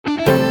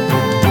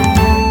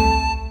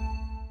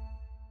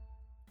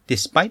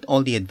Despite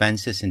all the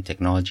advances in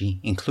technology,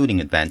 including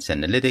advanced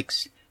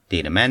analytics,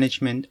 data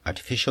management,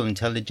 artificial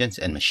intelligence,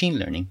 and machine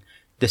learning,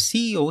 the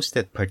CEOs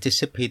that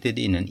participated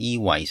in an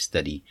EY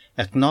study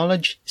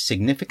acknowledged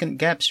significant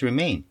gaps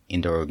remain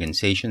in their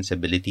organization's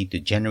ability to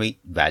generate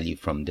value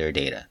from their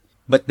data.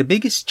 But the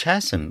biggest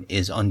chasm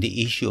is on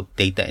the issue of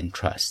data and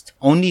trust.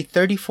 Only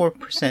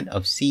 34%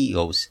 of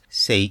CEOs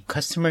say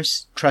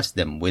customers trust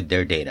them with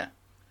their data.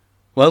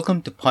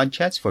 Welcome to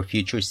Podchats for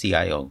Future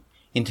CIO.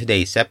 In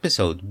today's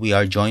episode, we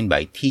are joined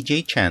by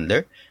TJ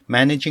Chandler,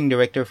 Managing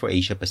Director for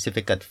Asia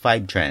Pacific at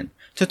Fivetran,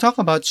 to talk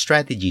about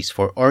strategies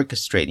for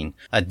orchestrating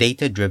a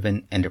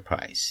data-driven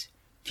enterprise.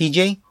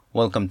 TJ,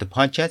 welcome to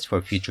Podchats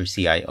for Future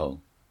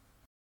CIO.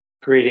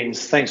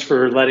 Greetings. Thanks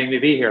for letting me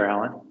be here,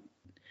 Alan.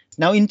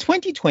 Now, in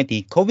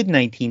 2020,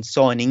 COVID-19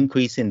 saw an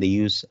increase in the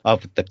use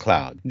of the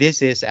cloud.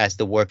 This is as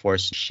the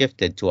workforce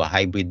shifted to a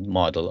hybrid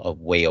model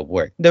of way of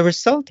work. The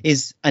result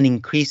is an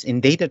increase in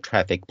data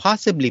traffic,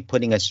 possibly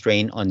putting a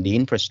strain on the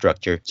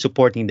infrastructure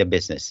supporting the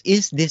business.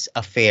 Is this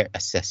a fair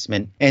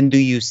assessment? And do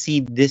you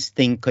see this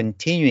thing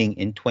continuing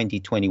in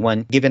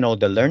 2021, given all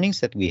the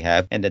learnings that we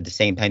have, and at the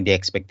same time, the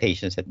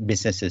expectations that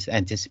businesses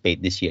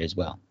anticipate this year as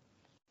well?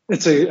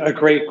 It's a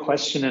great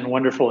question and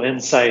wonderful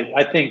insight.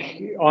 I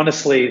think,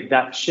 honestly,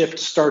 that shift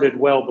started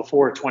well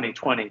before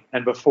 2020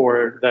 and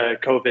before the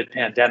COVID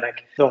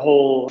pandemic. The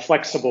whole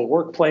flexible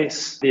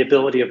workplace, the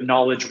ability of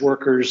knowledge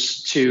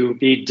workers to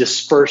be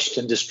dispersed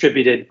and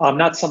distributed,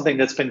 not something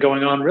that's been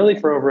going on really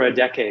for over a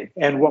decade.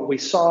 And what we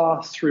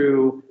saw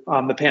through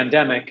the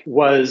pandemic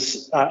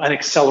was an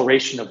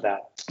acceleration of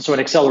that. So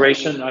an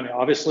acceleration,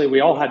 obviously,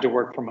 we all had to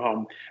work from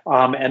home.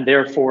 And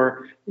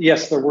therefore,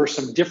 yes, there were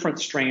some different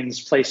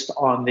strains placed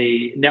on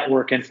the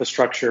network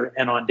infrastructure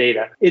and on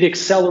data. It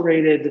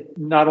accelerated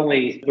not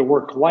only the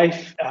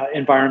work-life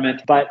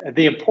environment, but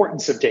the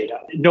importance of data.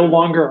 No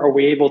longer are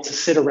we able to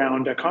sit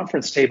around a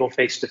conference table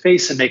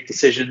face-to-face and make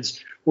decisions.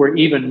 We're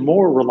even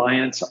more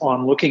reliant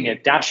on looking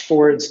at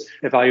dashboards,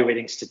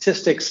 evaluating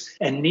statistics,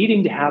 and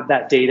needing to have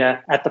that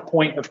data at the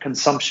point of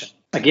consumption.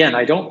 Again,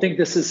 I don't think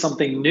this is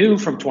something new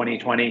from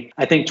 2020.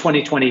 I think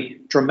 2020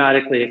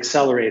 dramatically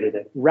accelerated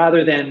it.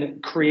 Rather than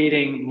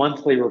creating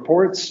monthly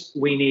reports,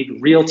 we need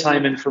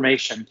real-time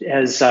information.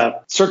 As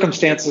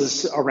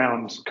circumstances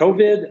around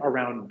COVID,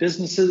 around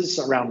businesses,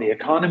 around the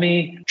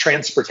economy,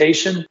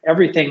 transportation,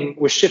 everything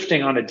was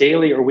shifting on a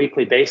daily or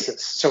weekly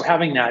basis. So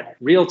having that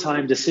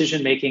real-time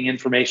decision-making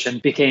information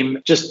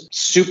became just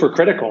super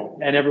critical,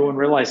 and everyone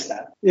realized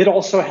that. It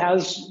also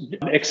has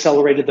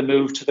accelerated the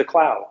move to the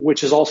cloud,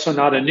 which is also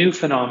not a new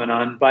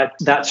phenomenon, but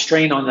that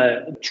strain on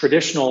the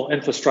traditional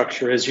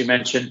infrastructure, as you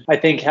mentioned, I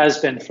think has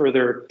been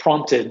further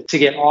prompted to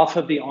get off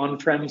of the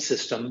on-prem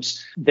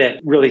systems that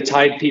really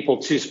tied people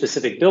to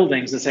specific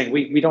buildings and saying,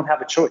 we don't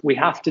have a choice. We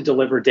have to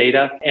deliver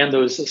data and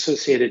those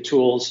associated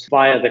tools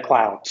via the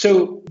cloud.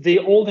 So the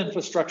old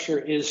infrastructure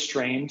is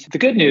strained. The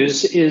good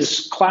news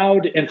is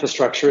cloud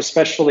infrastructure,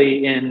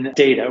 especially in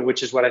data,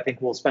 which is what I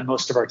think we'll spend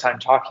most of our time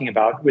talking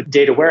about, with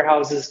data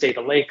warehouses, data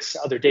lakes,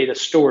 other data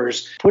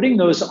stores, putting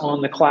those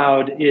on the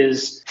cloud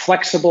is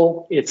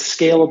flexible, it's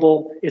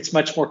scalable, it's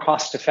much more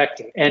cost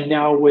effective. And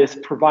now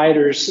with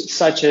providers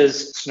such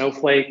as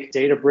Snowflake,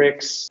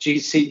 Databricks,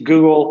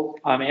 Google,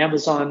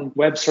 Amazon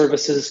Web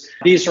Services,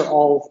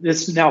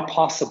 it's now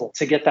possible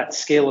to get that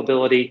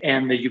scalability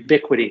and the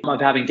ubiquity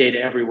of having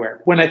data everywhere.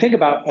 When I think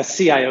about a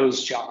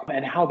CIO's job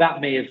and how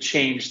that may have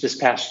changed this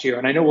past year,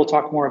 and I know we'll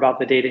talk more about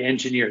the data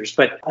engineers,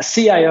 but a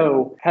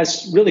CIO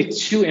has really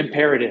two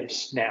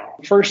imperatives now.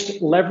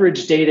 First,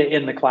 leverage data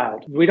in the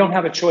cloud. We don't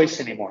have a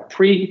choice anymore.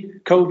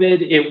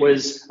 Pre-COVID, it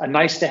was a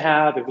nice to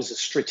have, it was a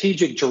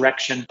strategic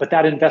direction, but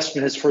that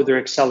investment has further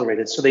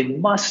accelerated. So they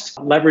must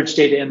leverage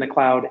data in the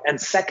cloud. And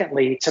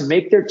secondly, to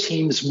make their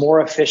teams more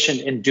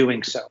efficient in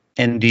doing so.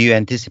 And do you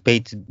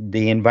anticipate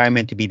the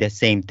environment to be the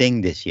same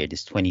thing this year,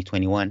 this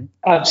 2021?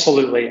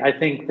 Absolutely. I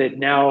think that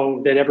now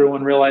that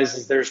everyone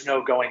realizes there's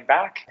no going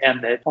back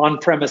and that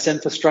on-premise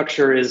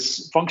infrastructure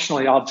is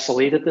functionally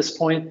obsolete at this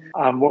point,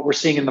 what we're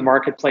seeing in the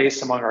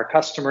marketplace among our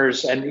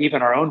customers and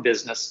even our own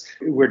business,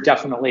 we're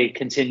definitely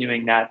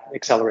continuing that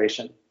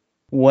acceleration.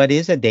 What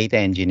is a data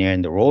engineer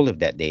and the role of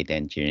that data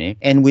engineer?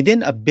 And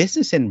within a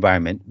business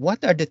environment,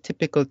 what are the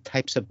typical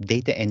types of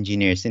data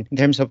engineers in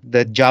terms of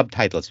the job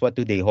titles? What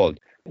do they hold?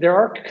 There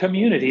are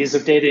communities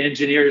of data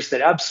engineers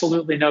that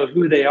absolutely know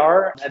who they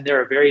are, and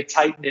they're a very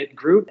tight-knit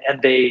group, and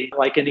they,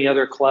 like any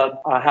other club,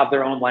 have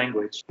their own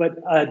language. But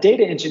a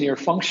data engineer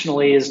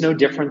functionally is no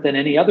different than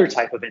any other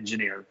type of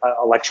engineer,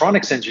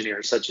 electronics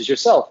engineer such as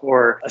yourself,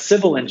 or a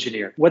civil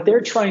engineer. What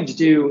they're trying to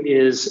do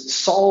is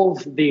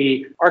solve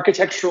the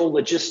architectural,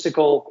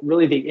 logistical,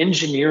 really the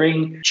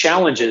engineering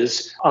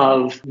challenges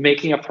of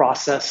making a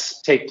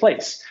process take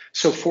place.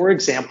 So, for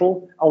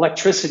example,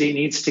 electricity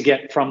needs to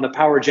get from the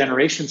power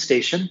generation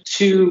station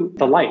to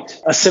the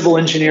light. A civil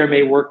engineer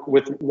may work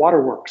with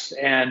waterworks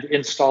and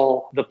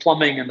install the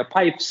plumbing and the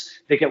pipes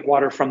that get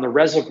water from the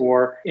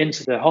reservoir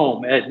into the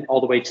home and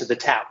all the way to the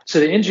tap. So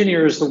the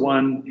engineer is the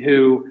one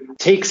who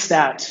takes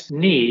that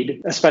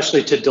need,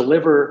 especially to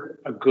deliver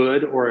a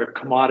good or a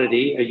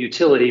commodity, a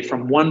utility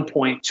from one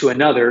point to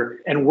another,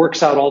 and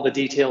works out all the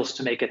details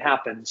to make it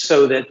happen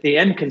so that the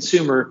end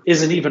consumer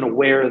isn't even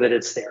aware that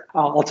it's there.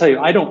 I'll tell you,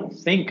 I don't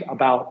think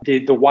about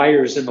the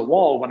wires in the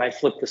wall when I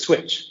flip the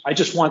switch. I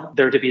just want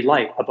there to be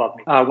light above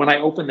me. When I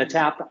open the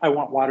tap, I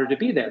want water to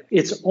be there.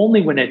 It's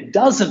only when it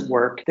doesn't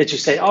work that you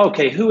say, oh,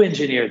 okay, who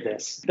engineered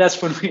this?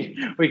 That's when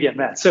we get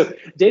mad. So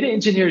data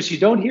engineers, you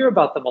don't hear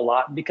about them a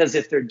lot because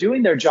if they're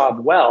doing their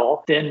job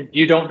well, then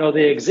you don't know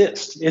they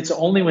exist. It's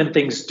only when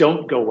things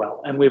don't go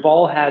well. And we've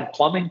all had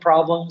plumbing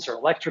problems or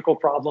electrical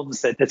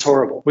problems that it's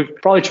horrible. We've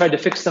probably tried to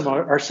fix them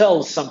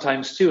ourselves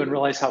sometimes too and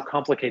realize how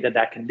complicated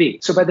that can be.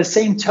 So by the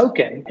same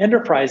token,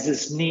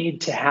 enterprises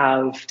need to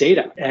have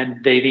data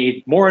and they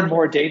need more and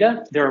more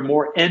data. There are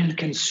more end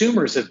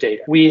consumers of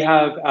data. We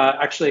have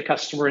actually a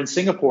customer in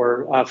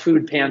Singapore,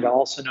 Food Panda,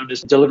 also known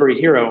as Delivery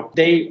Hero.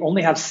 They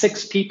only have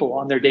 6 people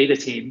on their data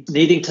team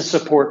needing to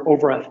support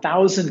over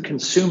 1,000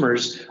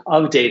 consumers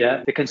of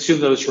data to consume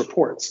those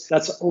reports.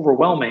 That's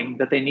overwhelming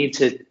that they need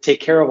to take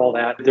care of all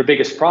that. Their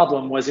biggest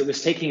problem was it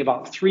was taking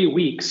about 3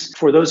 weeks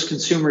for those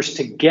consumers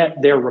to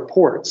get their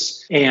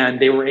reports. And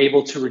they were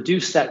able to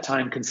reduce that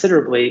time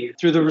considerably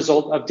through the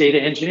result of data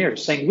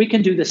engineers saying, we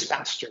can do this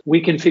faster.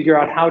 We can figure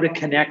out how to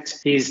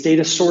connect these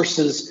data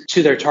sources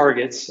to their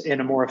targets in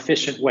a more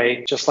efficient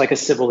way, just like a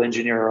civil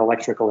engineer or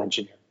electrical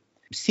engineer.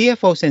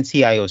 CFOs and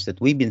CIOs that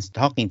we've been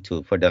talking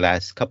to for the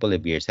last couple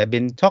of years have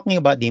been talking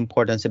about the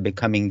importance of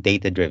becoming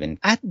data-driven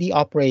at the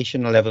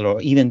operational level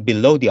or even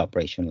below the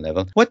operational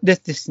level. What does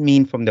this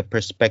mean from the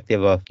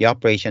perspective of the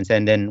operations?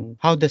 And then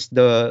how does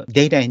the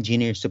data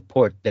engineer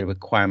support the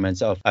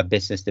requirements of a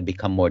business to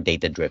become more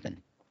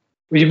data-driven?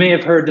 You may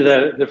have heard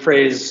the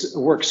phrase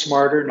work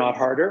smarter, not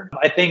harder.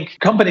 I think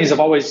companies have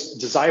always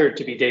desired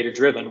to be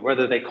data-driven,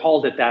 whether they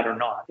called it that or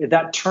not.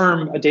 That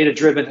term,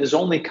 data-driven, has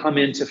only come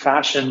into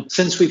fashion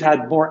since we've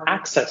had more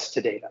access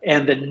to data.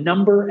 And the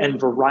number and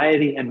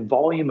variety and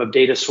volume of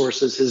data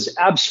sources has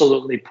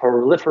absolutely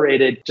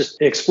proliferated,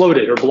 just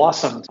exploded or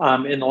blossomed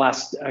in the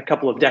last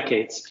couple of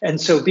decades.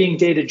 And so being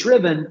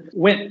data-driven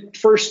went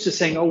first to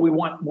saying, oh, we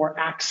want more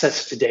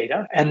access to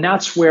data. And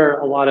that's where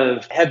a lot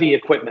of heavy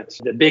equipment,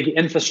 the big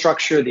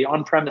infrastructure, the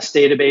on-premise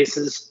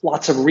databases,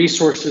 lots of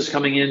resources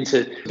coming in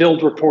to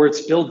build reports,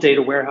 build data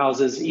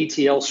warehouses,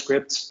 ETL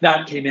scripts,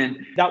 that came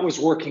in. That was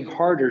working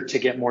harder to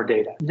get more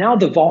data. Now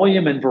the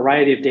volume and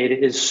variety of data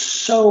is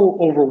so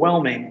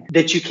overwhelming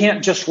that you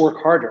can't just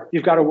work harder.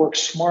 You've got to work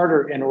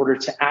smarter in order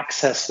to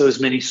access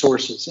those many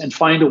sources and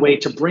find a way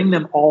to bring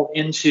them all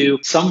into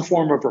some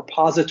form of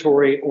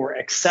repository or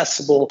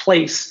accessible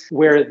place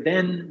where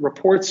then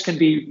reports can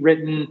be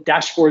written,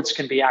 dashboards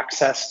can be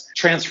accessed,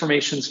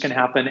 transformations can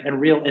happen,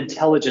 and real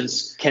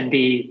intelligence can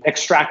be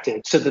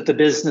extracted so that the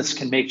business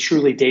can make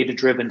truly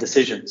data-driven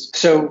decisions.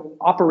 So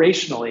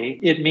operationally,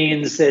 it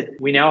means that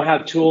we now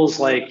have tools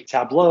like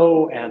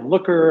Tableau and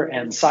Looker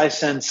and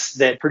Sisense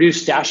that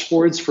produce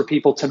dashboards for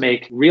people to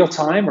make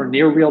real-time or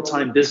near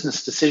real-time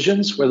business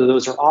decisions, whether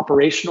those are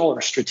operational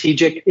or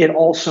strategic. It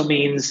also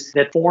means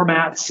that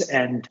formats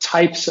and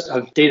types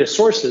of data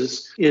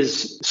sources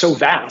is so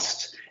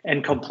vast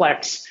and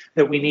complex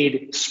that we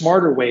need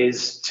smarter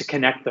ways to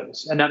connect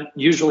those. And that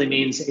usually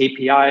means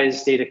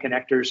APIs, data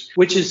connectors,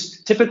 which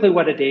is typically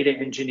what a data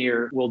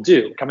engineer will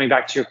do. Coming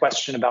back to your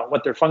question about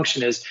what their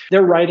function is,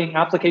 they're writing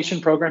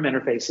application program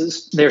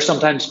interfaces. They're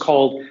sometimes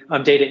called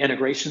data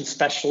integration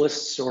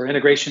specialists or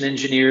integration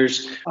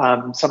engineers,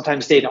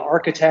 sometimes data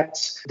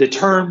architects. The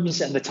terms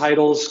and the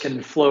titles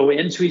can flow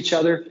into each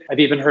other. I've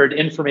even heard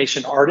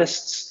information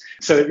artists.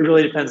 So it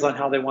really depends on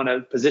how they want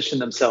to position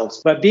themselves.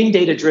 But being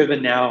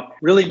data-driven now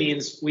really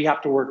means we have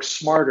to work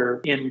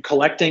smarter in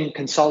collecting,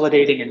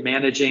 consolidating, and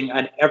managing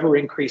an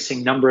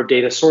ever-increasing number of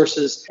data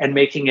sources and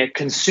making it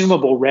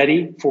consumable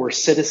ready for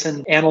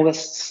citizen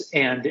analysts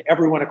and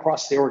everyone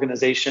across the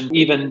organization,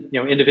 even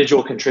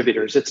individual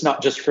contributors. It's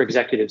not just for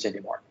executives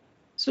anymore.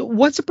 So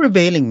what's a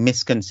prevailing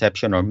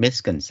misconception or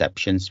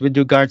misconceptions with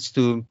regards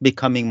to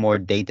becoming more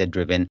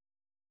data-driven?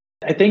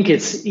 I think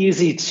it's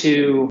easy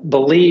to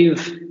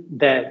believe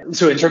that,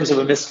 so in terms of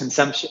a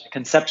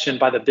misconception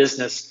by the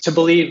business, to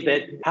believe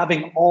that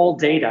having all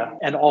data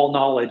and all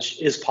knowledge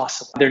is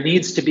possible. There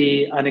needs to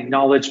be an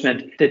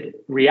acknowledgement that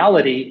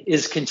reality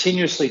is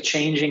continuously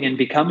changing and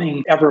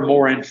becoming ever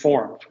more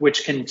informed,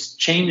 which can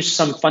change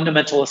some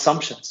fundamental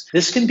assumptions.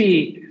 This can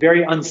be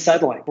very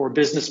unsettling for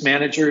business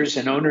managers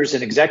and owners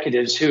and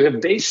executives who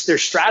have based their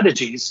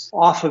strategies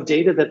off of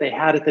data that they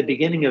had at the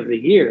beginning of the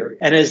year.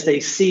 And as they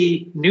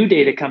see new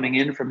data coming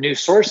in from new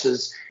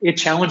sources, it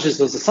challenges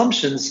those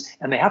assumptions decisions,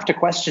 and they have to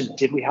question,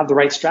 did we have the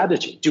right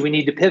strategy? Do we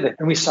need to pivot?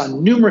 And we saw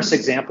numerous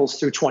examples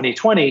through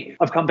 2020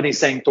 of companies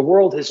saying the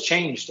world has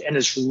changed and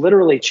is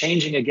literally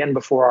changing again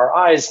before our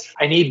eyes.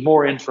 I need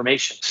more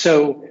information.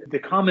 So the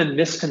common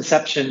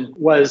misconception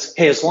was,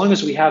 hey, as long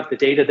as we have the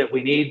data that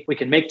we need, we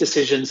can make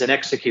decisions and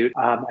execute.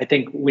 I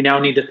think we now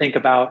need to think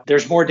about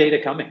there's more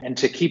data coming and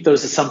to keep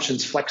those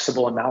assumptions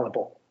flexible and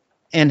malleable.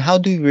 And how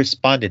do you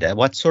respond to that?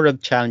 What sort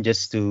of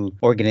challenges do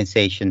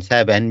organizations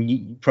have?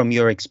 And from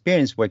your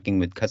experience working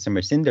with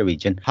customers in the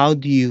region, how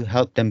do you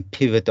help them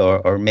pivot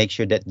or make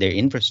sure that their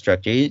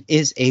infrastructure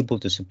is able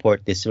to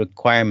support this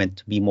requirement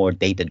to be more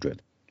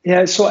data-driven?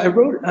 Yeah, so I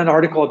wrote an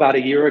article about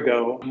a year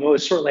ago,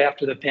 shortly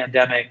after the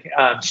pandemic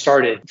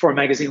started, for a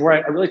magazine where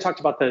I really talked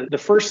about the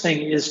first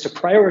thing is to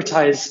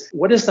prioritize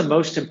what is the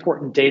most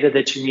important data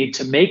that you need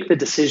to make the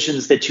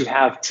decisions that you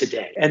have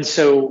today. And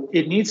so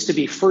it needs to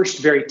be first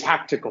very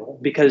tactical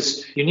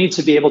because you need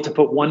to be able to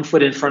put one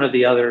foot in front of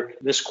the other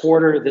this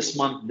quarter, this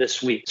month, this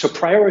week. So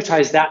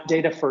prioritize that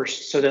data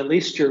first so that at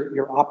least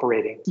you're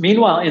operating.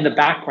 Meanwhile, in the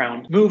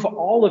background, move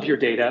all of your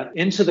data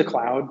into the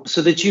cloud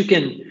so that you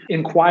can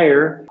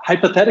inquire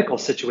hypothetically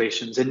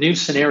situations and new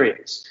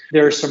scenarios.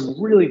 There are some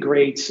really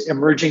great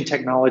emerging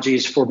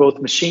technologies for both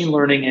machine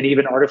learning and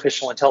even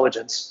artificial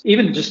intelligence,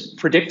 even just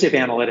predictive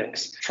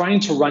analytics, trying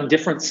to run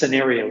different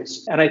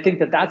scenarios. And I think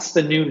that that's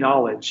the new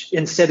knowledge.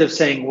 Instead of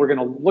saying we're going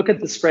to look at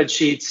the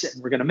spreadsheets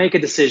and we're going to make a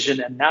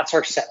decision and that's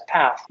our set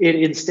path, it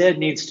instead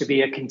needs to be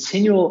a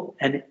continual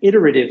and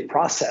iterative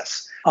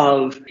process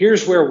of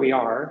here's where we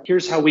are,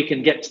 here's how we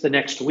can get to the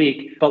next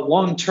week, but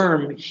long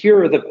term,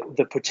 here are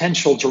the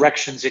potential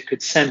directions it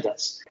could send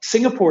us.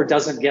 Singapore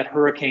doesn't get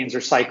hurricanes or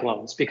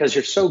cyclones because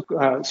you're so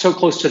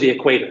close to the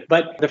equator.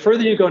 But the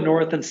further you go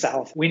north and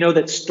south, we know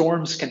that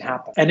storms can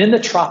happen. And in the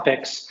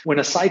tropics, when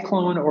a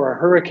cyclone or a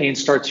hurricane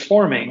starts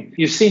forming,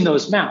 you've seen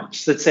those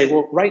maps that say,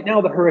 well, right now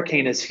the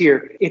hurricane is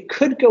here. It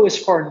could go as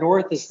far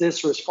north as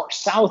this or as far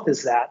south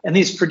as that. And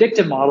these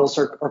predictive models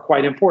are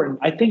quite important.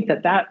 I think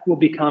that will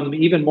become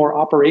even more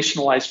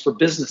operationalized for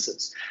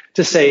businesses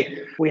to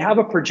say, we have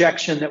a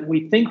projection that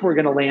we think we're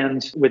going to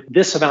land with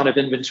this amount of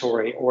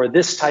inventory or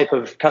this type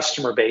of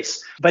customer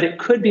base, but it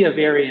could be a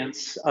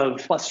variance of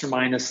plus or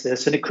minus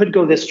this, and it could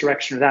go this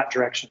direction or that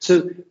direction.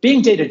 So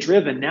being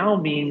data-driven now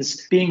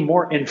means being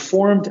more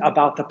informed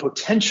about the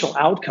potential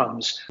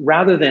outcomes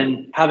rather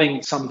than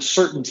having some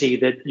certainty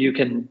that you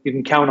can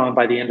count on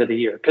by the end of the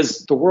year,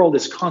 because the world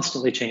is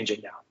constantly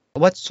changing now.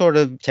 What sort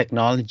of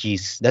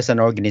technologies does an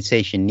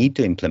organization need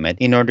to implement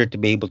in order to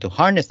be able to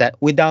harness that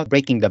without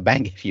breaking the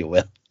bank, if you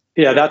will?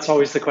 Yeah, that's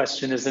always the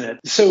question, isn't it?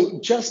 So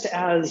just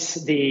as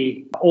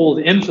the old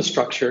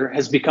infrastructure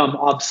has become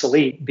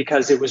obsolete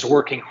because it was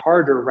working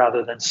harder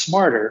rather than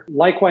smarter,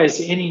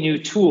 likewise, any new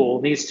tool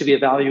needs to be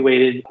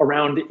evaluated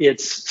around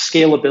its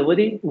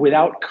scalability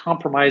without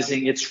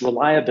compromising its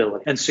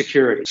reliability and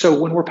security. So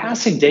when we're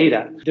passing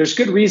data, there's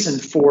good reason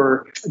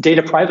for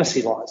data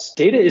privacy laws.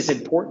 Data is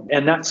important,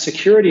 and that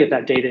security of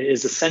that data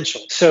is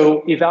essential.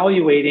 So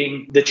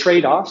evaluating the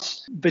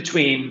trade-offs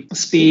between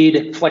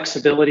speed,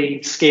 flexibility,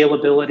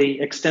 scalability,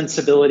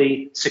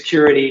 extensibility,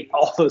 security,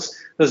 all those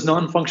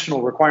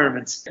non-functional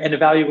requirements, and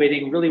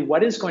evaluating really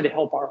what is going to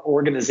help our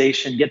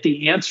organization get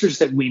the answers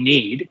that we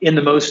need in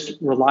the most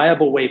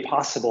reliable way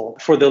possible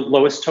for the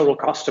lowest total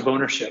cost of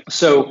ownership.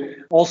 So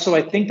also,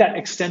 I think that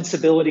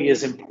extensibility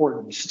is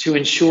important to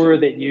ensure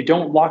that you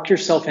don't lock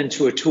yourself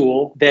into a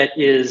tool that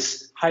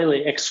is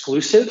highly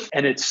exclusive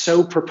and it's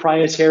so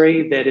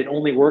proprietary that it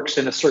only works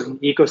in a certain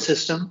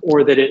ecosystem,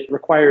 or that it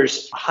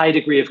requires a high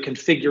degree of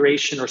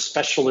configuration or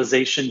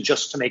specialization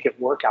just to make it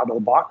work out of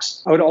the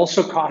box. I would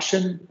also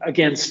caution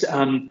against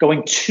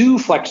going too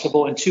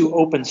flexible and too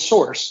open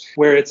source,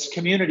 where it's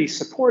community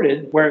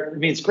supported, where it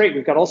means great,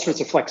 we've got all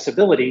sorts of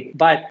flexibility,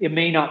 but it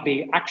may not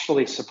be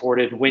actually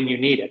supported when you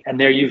need it. And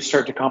there you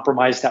start to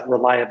compromise that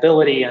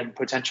reliability and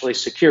potentially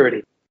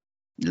security.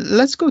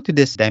 Let's go to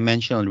this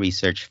Dimensional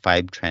Research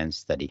 5 Trends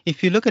study.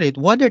 If you look at it,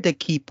 what are the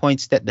key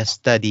points that the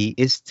study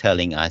is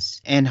telling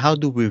us, and how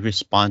do we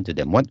respond to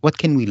them? What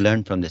can we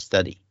learn from the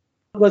study?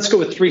 Let's go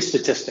with three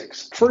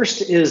statistics.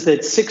 First is that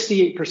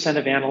 68%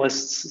 of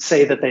analysts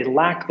say that they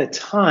lack the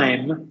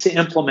time to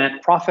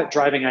implement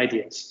profit-driving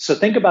ideas. So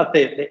think about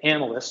the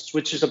analysts,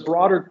 which is a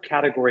broader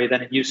category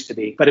than it used to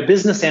be. But a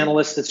business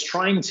analyst that's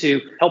trying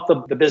to help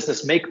the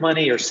business make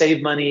money or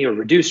save money or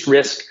reduce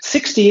risk,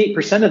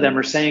 68% of them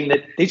are saying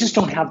that they just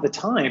don't have the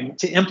time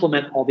to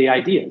implement all the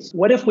ideas.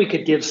 What if we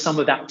could give some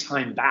of that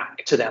time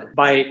back to them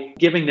by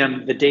giving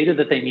them the data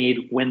that they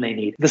need when they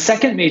need? The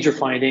second major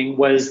finding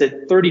was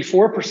that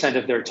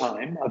 34% of their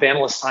time, of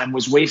analyst time,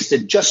 was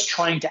wasted just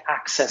trying to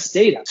access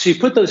data. So you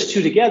put those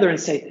two together and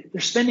say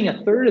they're spending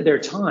a third of their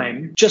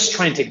time just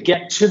trying to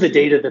get to the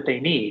data that they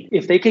need.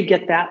 If they could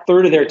get that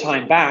third of their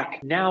time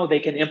back, now they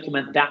can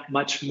implement that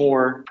much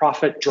more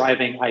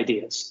profit-driving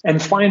ideas.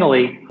 And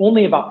finally,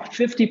 only about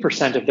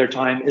 50% of their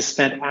time is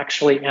spent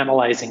actually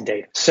analyzing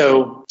data.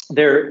 So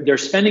they're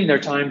spending their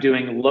time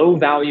doing low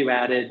value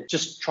added,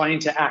 just trying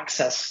to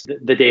access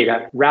the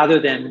data rather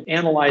than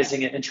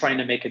analyzing it and trying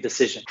to make a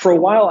decision. For a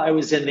while, I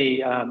was in the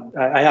actually,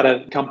 I had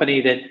a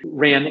company that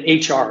ran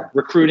HR,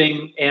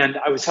 recruiting, and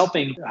I was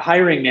helping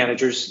hiring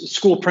managers,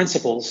 school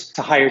principals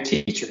to hire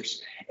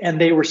teachers. And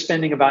they were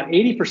spending about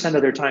 80%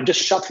 of their time just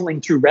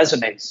shuffling through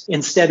resumes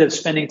instead of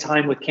spending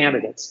time with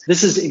candidates.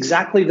 This is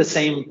exactly the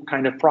same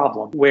kind of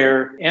problem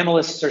where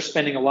analysts are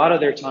spending a lot of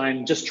their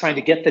time just trying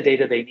to get the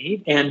data they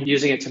need and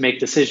using it to make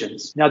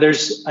decisions. Now,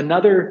 there's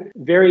another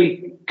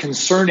very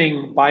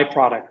concerning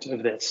byproduct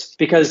of this,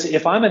 because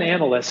if I'm an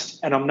analyst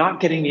and I'm not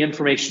getting the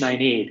information I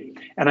need,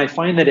 and I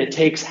find that it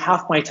takes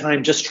half my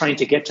time just trying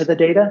to get to the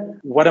data,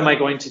 what am I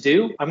going to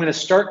do? I'm going to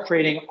start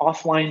creating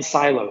offline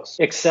silos,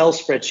 Excel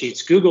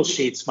spreadsheets, Google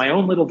Sheets, my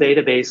own little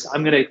database.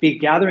 I'm going to be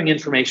gathering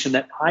information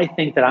that I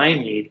think that I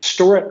need,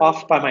 store it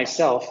off by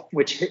myself,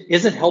 which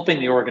isn't helping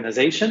the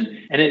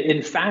organization. And it,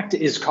 in fact,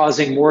 is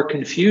causing more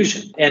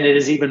confusion. And it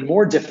is even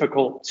more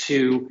difficult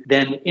to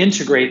then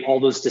integrate all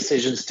those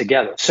decisions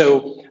together.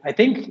 So I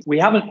think we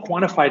haven't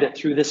quantified it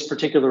through this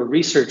particular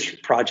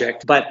research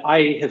project, but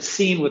I have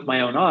seen with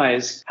my own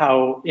eyes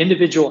how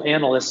individual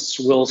analysts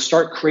will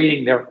start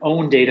creating their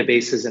own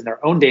databases and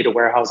their own data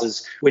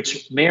warehouses,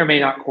 which may or may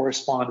not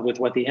correspond with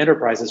what the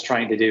enterprise is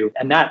trying to do.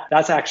 And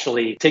that's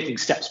actually taking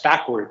steps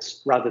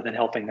backwards rather than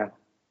helping them.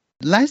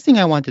 Last thing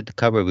I wanted to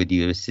cover with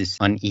you is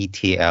on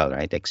ETL,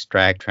 right?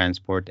 Extract,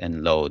 transport,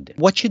 and load.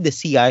 What should the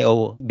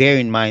CIO bear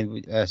in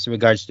mind as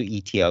regards to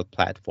ETL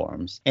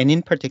platforms? And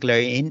in particular,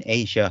 in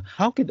Asia,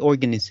 how could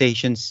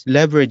organizations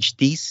leverage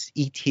these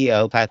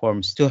ETL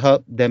platforms to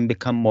help them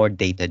become more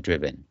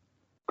data-driven?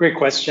 Great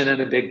question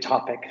and a big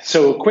topic.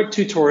 So quick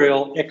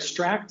tutorial: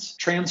 extract,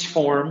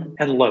 transform,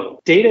 and load.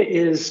 Data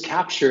is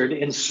captured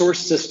in source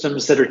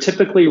systems that are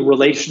typically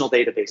relational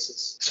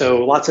databases.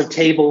 So lots of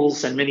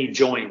tables and many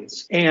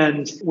joins.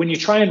 And when you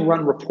try and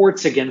run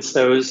reports against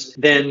those,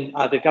 then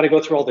they've got to go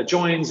through all the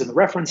joins and the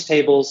reference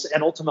tables,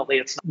 and ultimately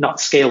it's not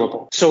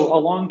scalable. So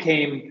along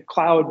came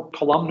cloud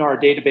columnar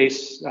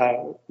database.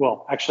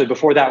 Actually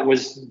before that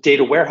was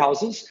data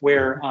warehouses,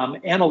 where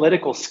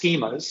analytical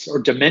schemas or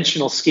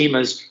dimensional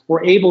schemas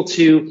were able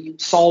to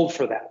solve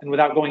for that. And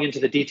without going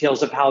into the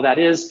details of how that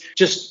is,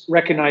 just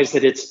recognize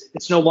that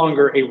it's no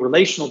longer a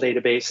relational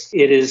database.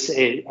 It is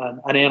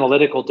an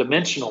analytical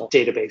dimensional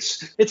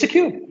database. It's a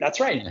cube. That's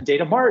right. Yeah.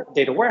 Data mart,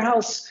 data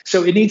warehouse.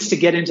 So it needs to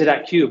get into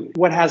that cube.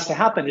 What has to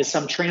happen is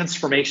some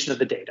transformation of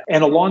the data.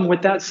 And along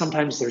with that,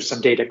 sometimes there's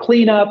some data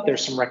cleanup,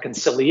 there's some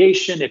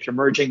reconciliation. If you're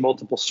merging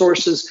multiple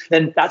sources,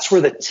 then that's where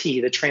the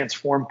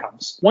transform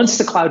comes. Once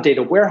the cloud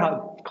data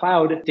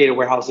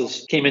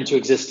warehouses came into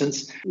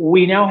existence,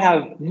 we now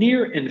have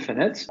near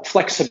infinite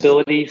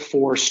flexibility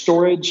for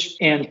storage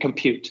and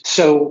compute.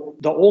 So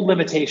the old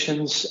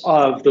limitations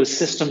of those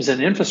systems and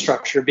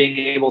infrastructure being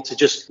able to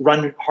just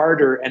run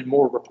harder and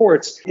more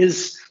reports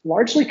is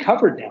largely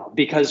covered now,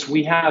 because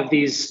we have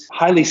these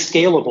highly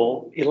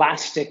scalable,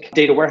 elastic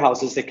data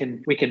warehouses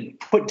that we can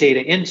put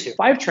data into.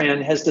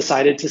 Fivetran has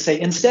decided to say,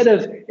 instead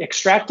of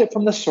extract it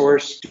from the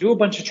source, do a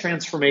bunch of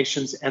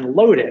transformations and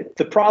load it.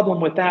 The problem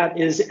with that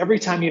is every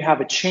time you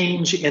have a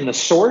change in the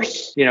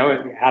source, you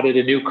added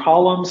a new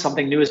column,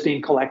 something new is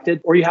being collected,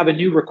 or you have a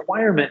new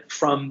requirement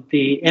from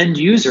the end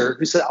user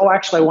who says,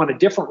 actually, I want a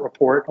different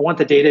report. I want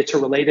the data to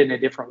relate in a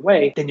different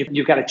way. Then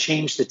you've got to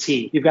change the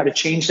T. You've got to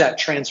change that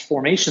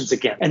transformations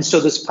again. And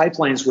so those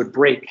pipelines would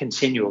break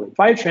continually.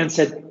 Fivetran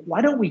said,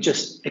 why don't we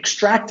just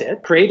extract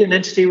it, create an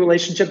entity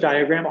relationship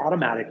diagram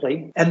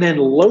automatically, and then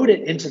load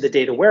it into the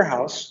data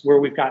warehouse where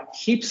we've got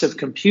heaps of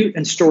compute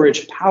and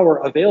storage power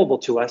available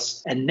to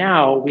us. And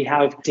now we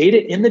have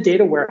data in the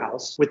data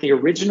warehouse with the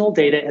original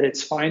data at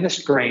its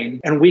finest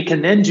grain. And we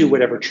can then do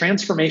whatever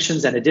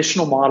transformations and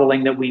additional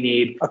modeling that we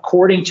need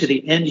according to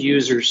the end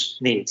user's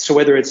needs. So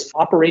whether it's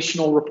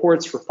operational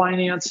reports for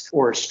finance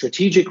or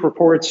strategic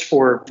reports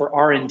for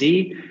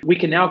R&D, we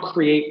can now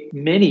create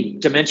many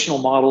dimensional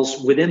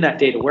models within that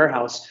data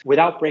warehouse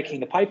without breaking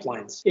the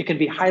pipelines. It can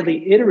be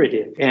highly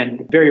iterative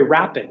and very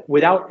rapid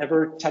without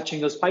ever touching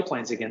those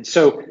pipelines again.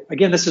 So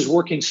again, this is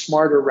working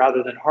smarter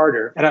rather than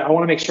harder. And I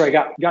want to make sure I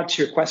got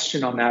to your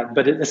question on that.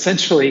 But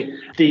essentially,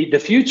 the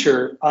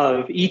future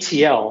of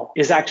ETL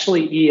is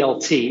actually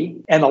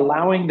ELT, and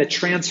allowing the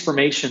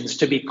transformations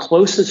to be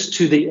closest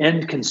to the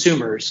end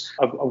consumers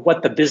of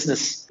what the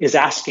business is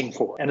asking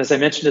for. And as I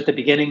mentioned at the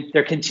beginning,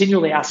 they're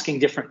continually asking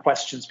different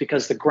questions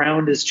because the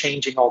ground is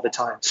changing all the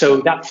time.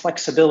 So that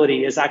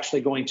flexibility is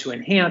actually going to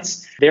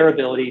enhance their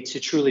ability to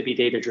truly be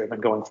data-driven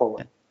going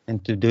forward.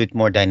 And to do it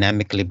more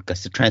dynamically,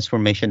 because the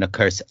transformation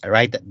occurs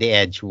right at the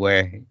edge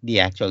where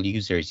the actual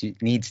user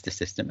needs the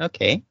system.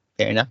 Okay.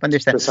 Fair enough.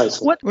 Understand.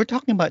 Precisely. What we're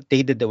talking about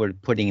data that we're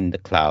putting in the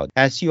cloud.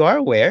 As you are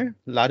aware,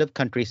 a lot of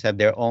countries have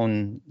their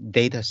own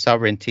data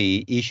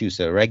sovereignty issues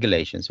or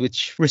regulations,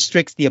 which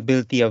restricts the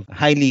ability of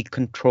highly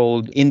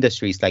controlled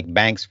industries like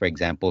banks, for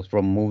example,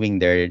 from moving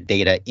their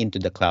data into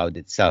the cloud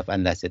itself,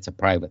 unless it's a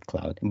private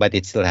cloud, but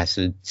it still has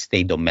to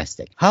stay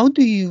domestic. How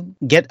do you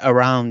get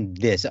around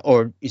this,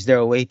 or is there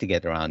a way to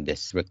get around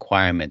this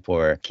requirement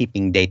for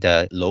keeping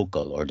data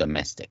local or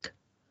domestic?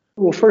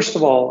 Well, first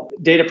of all,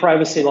 data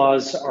privacy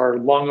laws are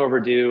long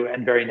overdue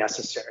and very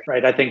necessary,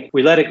 right? I think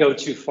we let it go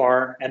too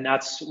far, and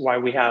that's why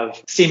we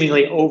have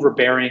seemingly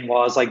overbearing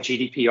laws like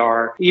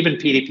GDPR, even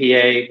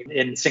PDPA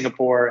in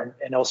Singapore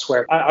and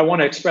elsewhere. I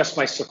want to express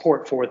my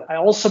support for that. I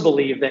also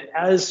believe that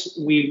as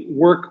we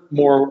work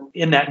more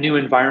in that new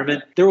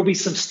environment, there will be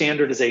some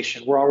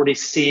standardization. We're already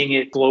seeing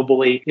it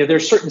globally.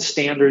 There's certain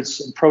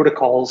standards and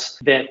protocols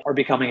that are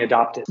becoming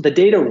adopted. The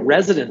data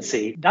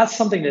residency, that's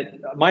something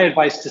that my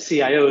advice to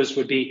CIOs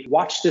would be,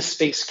 watch this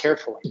space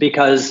carefully,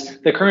 because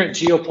the current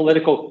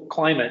geopolitical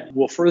climate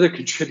will further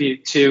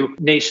contribute to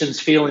nations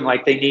feeling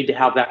like they need to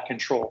have that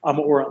control,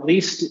 or at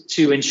least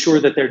to ensure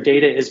that their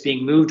data is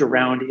being moved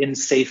around in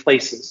safe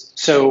places.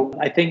 So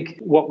I think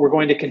what we're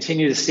going to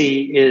continue to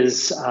see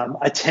is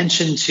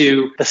attention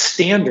to the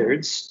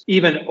standards,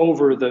 even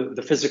over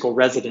the physical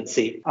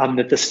residency,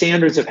 that the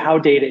standards of how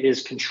data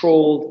is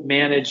controlled,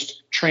 managed,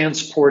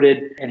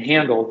 transported, and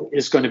handled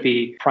is going to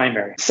be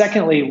primary.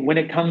 Secondly, when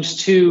it comes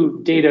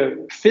to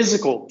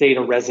physical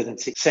data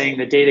residency, saying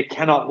the data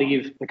cannot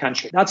leave the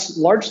country, that's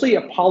largely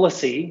a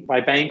policy by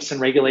banks and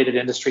regulated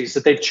industries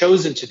that they've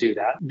chosen to do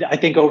that. I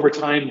think over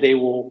time they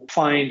will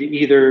find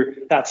either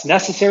that's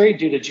necessary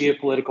due to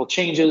geopolitical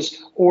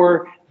changes,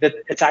 or that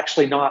it's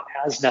actually not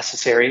as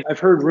necessary. I've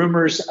heard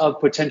rumors of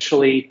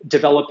potentially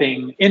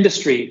developing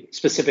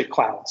industry-specific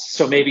clouds.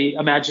 So maybe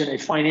imagine a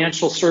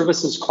financial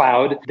services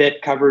cloud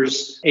that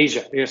covers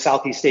Asia,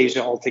 Southeast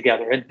Asia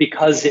altogether. And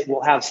because it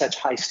will have such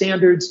high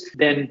standards,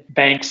 then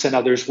banks and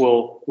others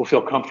will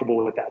feel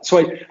comfortable with that.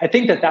 So I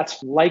think that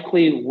that's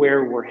likely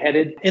where we're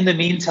headed. In the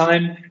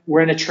meantime,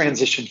 we're in a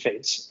transition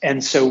phase.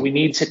 And so we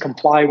need to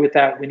comply with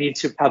that. We need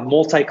to have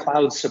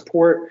multi-cloud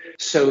support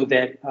so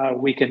that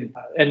we can,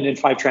 and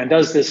Fivetran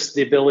does this,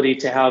 the ability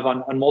to have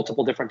on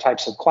multiple different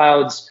types of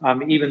clouds,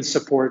 even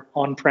support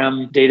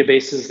on-prem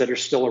databases that are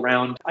still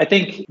around. I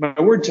think my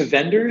word to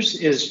vendors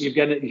is you're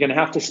going to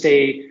have to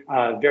stay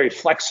very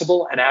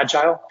flexible and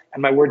agile.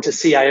 And my word to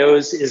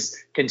CIOs is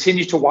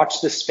continue to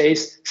watch this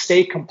space,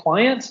 stay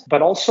compliant,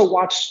 but also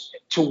watch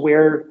to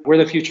where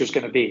the future is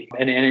going to be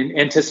and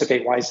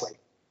anticipate wisely.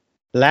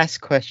 Last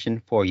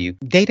question for you.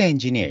 Data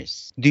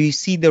engineers, do you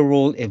see the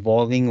role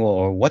evolving,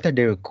 or what are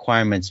the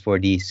requirements for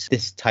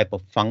this type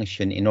of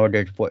function in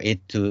order for it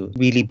to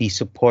really be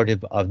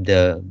supportive of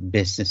the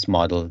business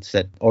models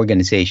that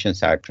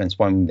organizations are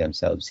transforming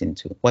themselves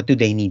into? What do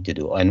they need to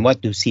do, and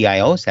what do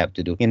CIOs have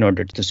to do in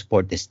order to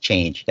support this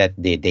change that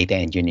the data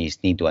engineers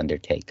need to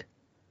undertake?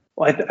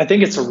 Well, I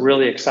think it's a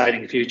really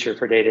exciting future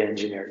for data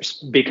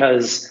engineers,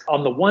 because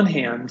on the one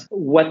hand,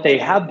 what they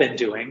have been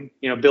doing,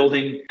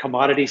 building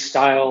commodity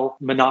style,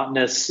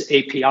 monotonous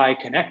API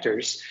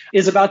connectors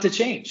is about to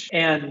change.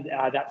 And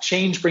that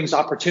change brings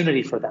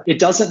opportunity for them. It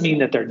doesn't mean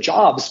that their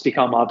jobs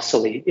become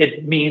obsolete.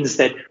 It means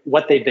that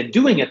what they've been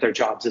doing at their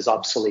jobs is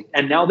obsolete.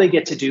 And now they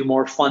get to do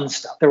more fun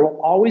stuff. There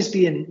will always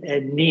be a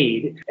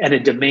need and a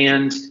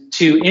demand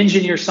to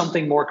engineer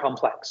something more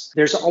complex.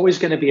 There's always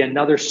going to be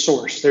another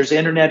source. There's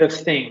Internet of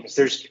Things.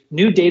 There's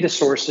new data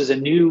sources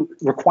and new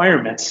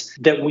requirements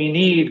that we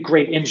need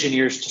great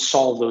engineers to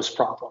solve those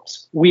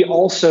problems. We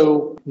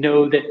also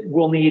know that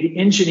we'll need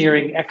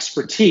engineering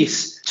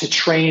expertise to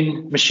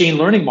train machine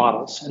learning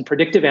models and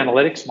predictive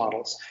analytics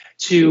models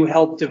to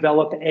help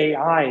develop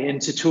AI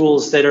into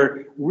tools that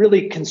are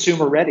really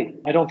consumer ready.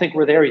 I don't think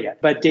we're there yet,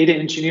 but data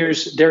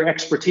engineers, their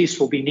expertise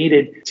will be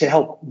needed to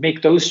help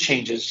make those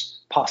changes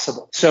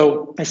possible.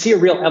 So I see a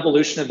real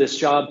evolution of this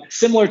job,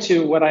 similar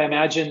to what I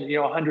imagined,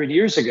 100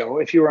 years ago.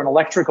 If you were an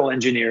electrical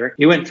engineer,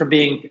 you went from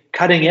being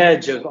cutting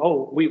edge of,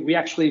 we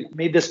actually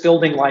made this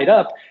building light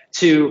up,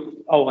 to,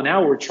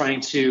 now we're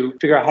trying to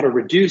figure out how to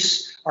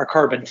reduce our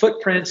carbon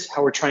footprint,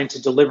 how we're trying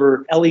to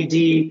deliver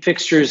LED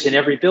fixtures in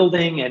every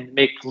building and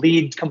make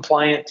LEED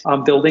compliant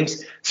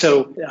buildings.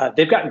 So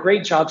they've got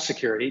great job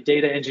security.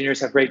 Data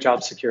engineers have great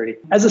job security.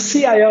 As a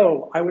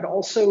CIO, I would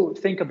also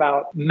think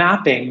about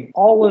mapping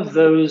all of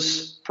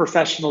those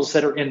professionals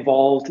that are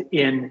involved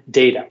in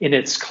data, in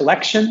its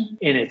collection,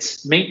 in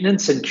its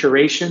maintenance and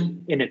curation,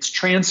 in its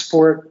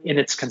transport, in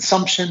its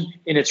consumption,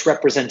 in its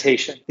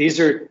representation. These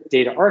are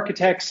data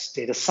architects,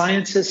 data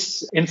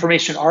scientists,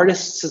 information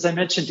artists, as I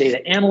mentioned,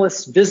 data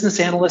analysts, business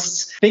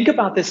analysts. Think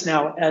about this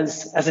now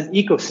as an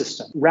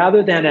ecosystem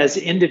rather than as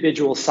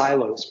individual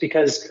silos,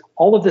 because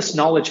all of this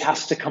knowledge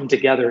has to come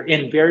together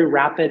in very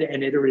rapid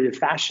and iterative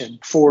fashion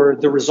for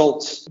the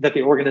results that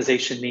the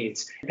organization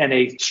needs. And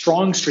a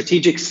strong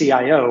strategic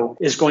CIO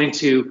is going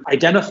to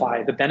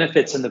identify the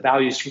benefits and the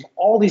values from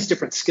all these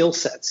different skill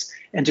sets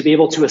and to be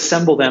able to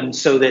assemble them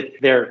so that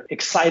they're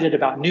excited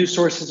about new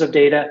sources of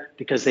data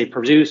because they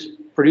produce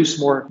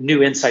more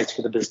new insights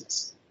for the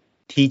business.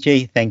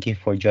 TJ, thank you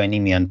for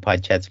joining me on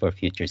Podchats for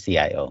Future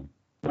CIO.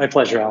 My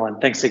pleasure, Alan.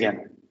 Thanks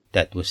again.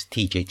 That was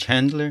TJ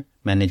Chandler,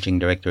 Managing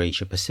Director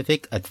Asia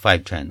Pacific at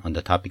Fivetran, on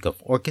the topic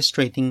of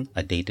orchestrating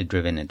a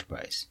data-driven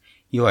enterprise.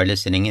 You are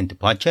listening into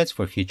Podchats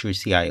for Future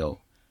CIO.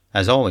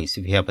 As always,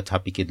 if you have a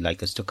topic you'd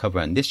like us to cover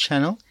on this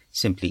channel,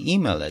 simply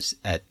email us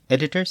at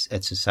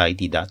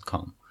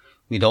editors@society.com.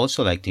 We'd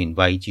also like to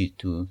invite you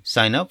to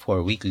sign up for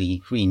our weekly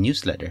free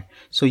newsletter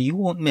so you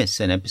won't miss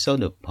an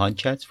episode of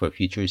Podchats for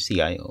Future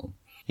CIO.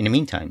 In the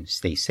meantime,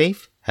 stay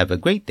safe, have a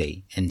great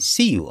day, and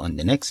see you on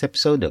the next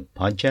episode of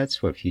Podchats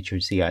for Future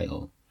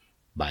CIO.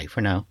 Bye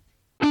for now.